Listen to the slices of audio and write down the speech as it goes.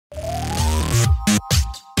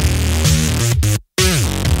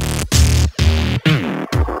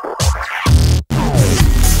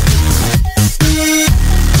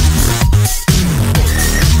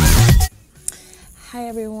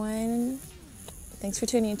Thanks for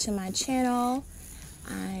tuning into my channel.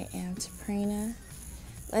 I am Teprenna.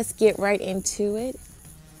 Let's get right into it.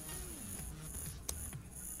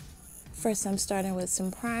 First, I'm starting with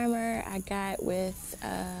some primer I got with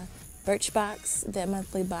Birchbox, that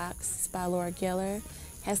monthly box by Gellar.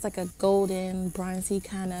 Has like a golden, bronzy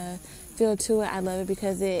kind of feel to it. I love it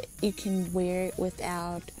because you can wear it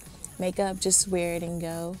without makeup. Just wear it and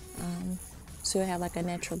go. So you'll have like a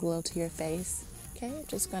natural glow to your face. Okay, I'm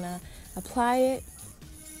just gonna apply it.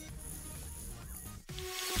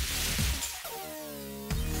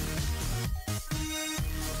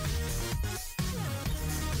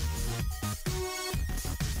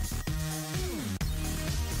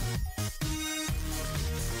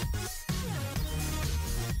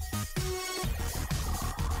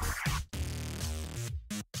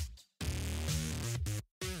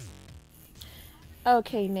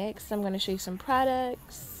 Okay, next I'm going to show you some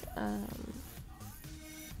products,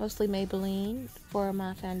 mostly Maybelline for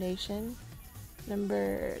my foundation,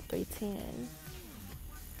 number 310.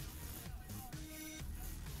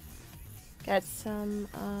 Got some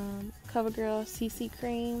CoverGirl CC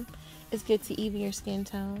cream. It's good to even your skin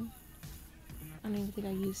tone. I don't even think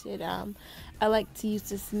I used it. I like to use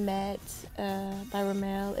this matte by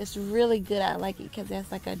Rimmel. It's really good. I like it because it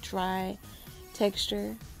has like a dry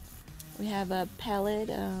texture. We have a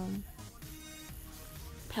palette,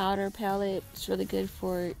 powder palette. It's really good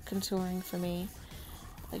for contouring for me,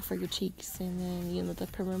 like for your cheeks and then the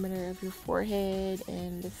perimeter of your forehead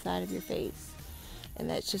and the side of your face.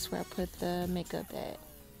 And that's just where I put the makeup at.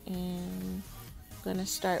 And I'm gonna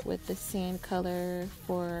start with the sand color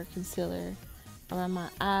for concealer around my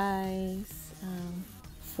eyes,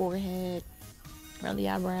 forehead, around the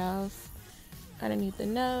eyebrows, underneath the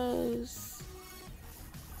nose.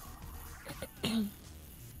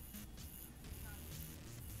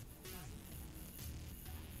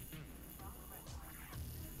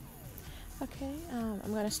 Okay,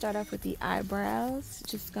 I'm going to start off with the eyebrows.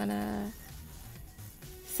 Just going to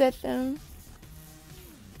set them.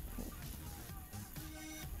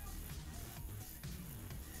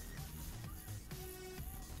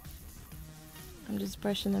 I'm just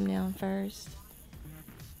brushing them down first.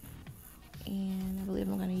 And I believe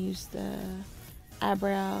I'm going to use the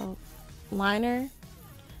eyebrow liner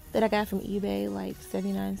that I got from eBay, like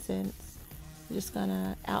 79 cents. I'm just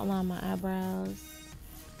gonna outline my eyebrows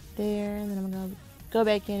there, and then I'm gonna go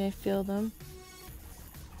back in and fill them.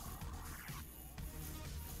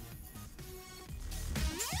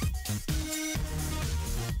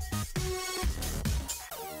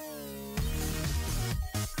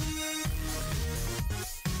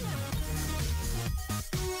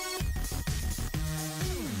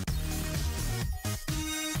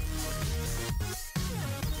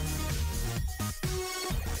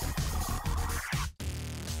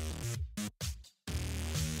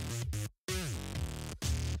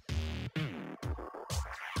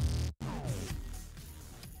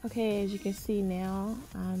 Okay, as you can see now,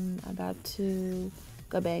 I'm about to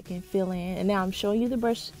go back and fill in. And now I'm showing you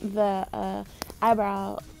the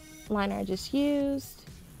eyebrow liner I just used.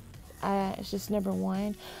 It's just number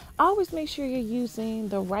 1. Always make sure you're using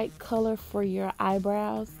the right color for your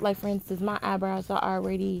eyebrows. Like for instance, my eyebrows are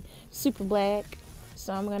already super black,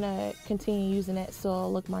 so I'm gonna continue using that so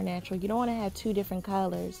it'll look more natural. You don't want to have 2 different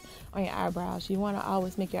colors on your eyebrows. You want to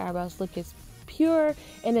always make your eyebrows look as pure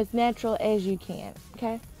and as natural as you can.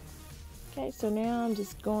 Okay, so now I'm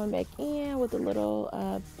just going back in with a little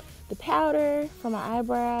the powder for my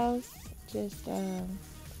eyebrows, just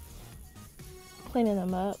cleaning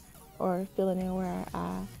them up or filling in where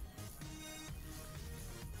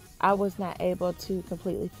I was not able to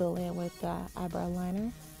completely fill in with the eyebrow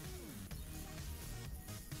liner.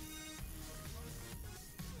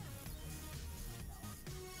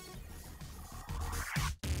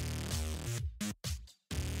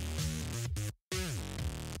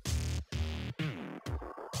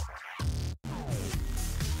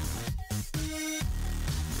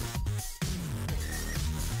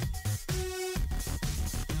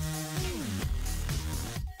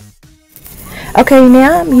 Okay,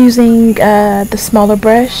 now I'm using the smaller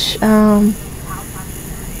brush to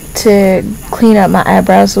clean up my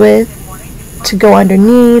eyebrows with, to go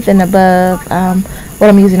underneath and above. What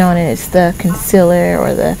I'm using on it is the concealer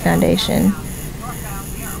or the foundation.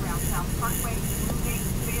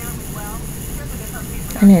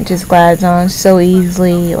 And it just glides on so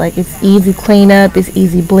easily. Like, it's easy cleanup, it's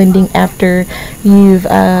easy blending after you've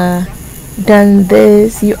done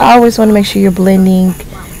this. You always want to make sure you're blending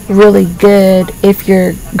really good if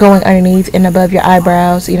you're going underneath and above your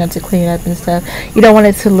eyebrows, to clean it up and stuff. You don't want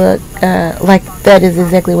it to look like that is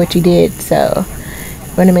exactly what you did. So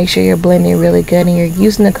You want to make sure you're blending really good and you're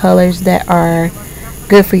using the colors that are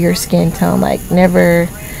good for your skin tone. Like never,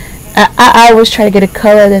 I always try to get a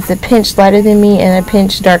color that's a pinch lighter than me and a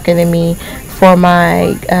pinch darker than me for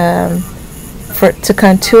my to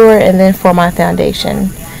contour and then for my foundation.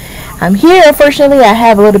 Here, unfortunately, I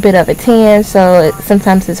have a little bit of a tan, so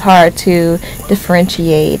sometimes it's hard to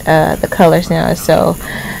differentiate the colors now. So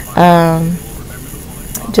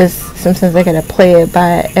just sometimes I gotta play it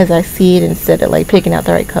by as I see it instead of like picking out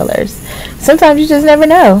the right colors. Sometimes you just never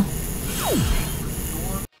know.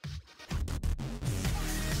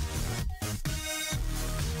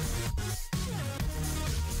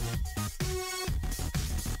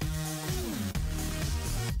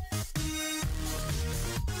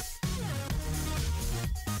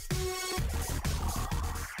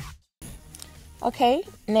 Okay,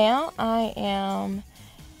 now I am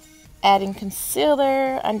adding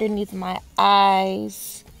concealer underneath my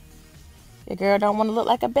eyes. Your girl don't want to look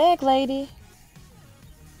like a bag lady.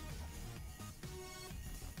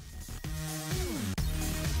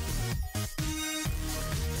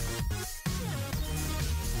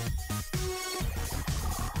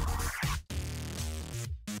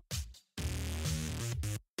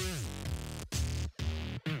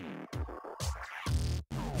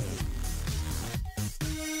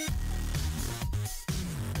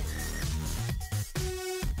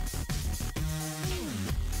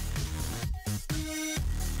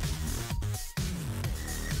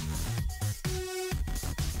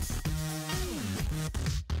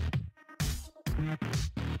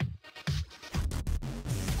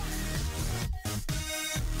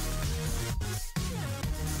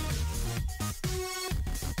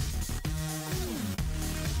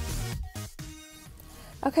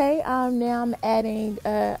 Okay, now I'm adding,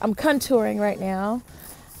 I'm contouring right now.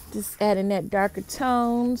 Just adding that darker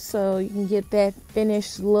tone so you can get that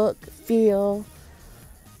finished look, feel.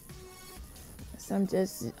 So I'm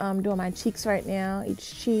just doing my cheeks right now,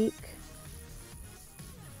 each cheek.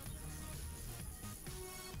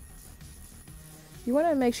 You want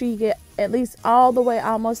to make sure you get at least all the way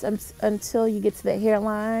almost until you get to the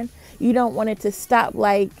hairline. You don't want it to stop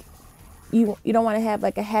like, you don't want to have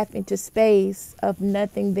like a ½ inch space of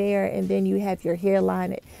nothing there and then you have your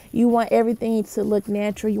hairline. You want everything to look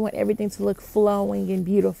natural. You want everything to look flowing and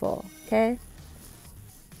beautiful, okay?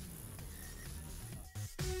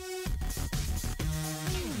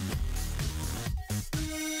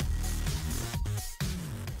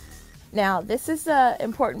 Now, this is the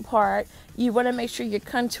important part. You want to make sure you're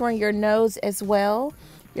contouring your nose as well.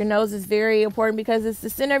 Your nose is very important because it's the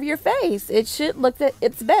center of your face. It should look at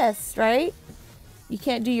its best, right? You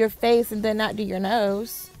can't do your face and then not do your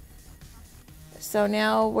nose. So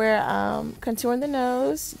now we're contouring the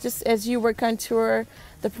nose. Just as you would contour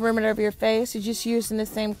the perimeter of your face, you're just using the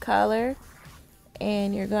same color.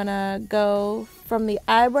 And you're gonna go from the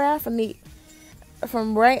eyebrow,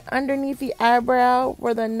 from right underneath the eyebrow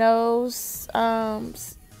where the nose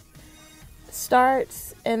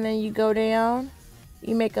starts, and then you go down.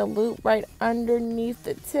 You make a loop right underneath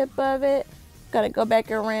the tip of it. Gotta go back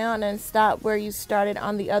around and stop where you started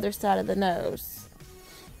on the other side of the nose.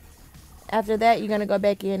 After that, you're gonna go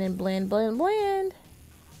back in and blend, blend, blend.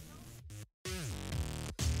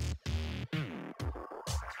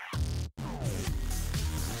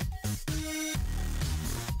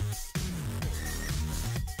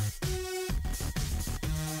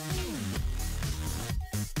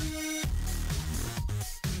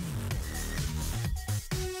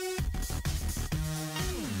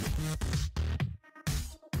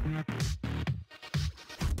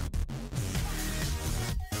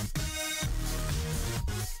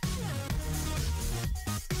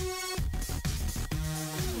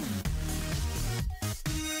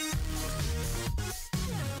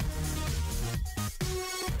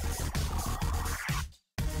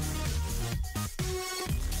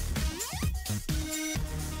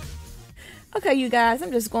 Okay, you guys,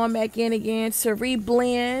 I'm just going back in again to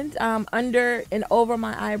reblend under and over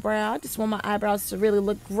my eyebrow. I just want my eyebrows to really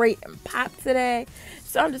look great and pop today.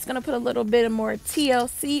 So I'm just going to put a little bit of more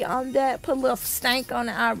TLC on that, put a little stank on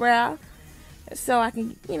the eyebrow so I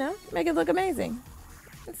can, you know, make it look amazing.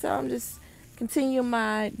 So I'm just continue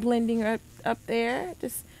my blending up there.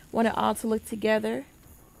 Just want it all to look together.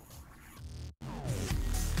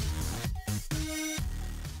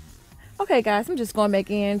 Okay guys, I'm just going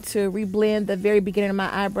back in to reblend the very beginning of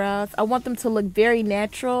my eyebrows. I want them to look very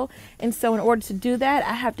natural, and so in order to do that,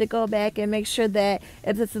 I have to go back and make sure that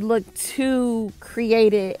it doesn't look too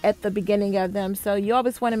created at the beginning of them. So you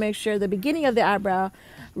always want to make sure the beginning of the eyebrow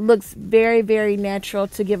looks very, very natural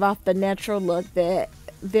to give off the natural look that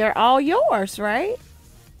they're all yours, right?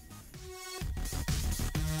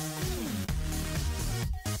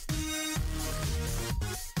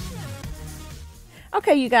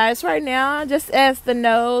 Okay, you guys, right now, just as the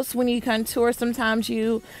nose, when you contour, sometimes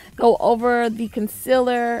you go over the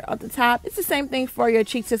concealer at the top. It's the same thing for your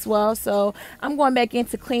cheeks as well. So I'm going back in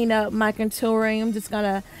to clean up my contouring. I'm just going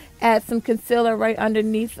to add some concealer right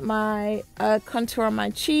underneath my contour on my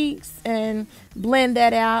cheeks and blend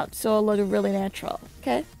that out so it'll look really natural.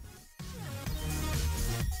 Okay.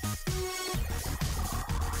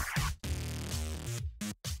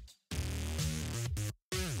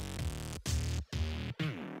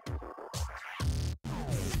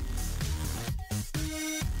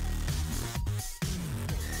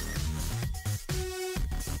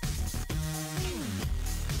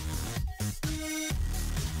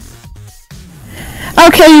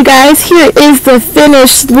 Okay, you guys, here is the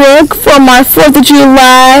finished look for my 4th of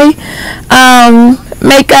July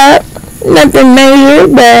makeup. Nothing major,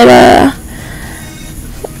 but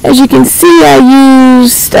as you can see, I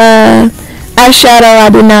used eyeshadow I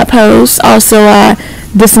did not post. Also, I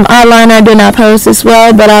did some eyeliner I did not post as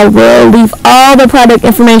well, but I will leave all the product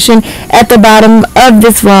information at the bottom of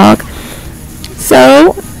this vlog.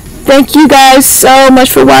 So, thank you guys so much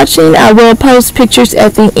for watching. I will post pictures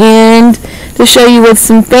at the end to show you with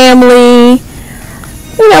some family,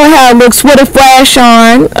 you know how it looks with a flash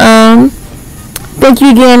on. Thank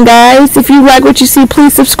you again, guys. If you like what you see,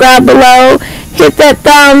 please subscribe below, hit that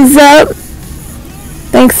thumbs up.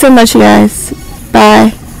 Thanks so much, you guys.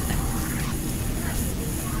 Bye.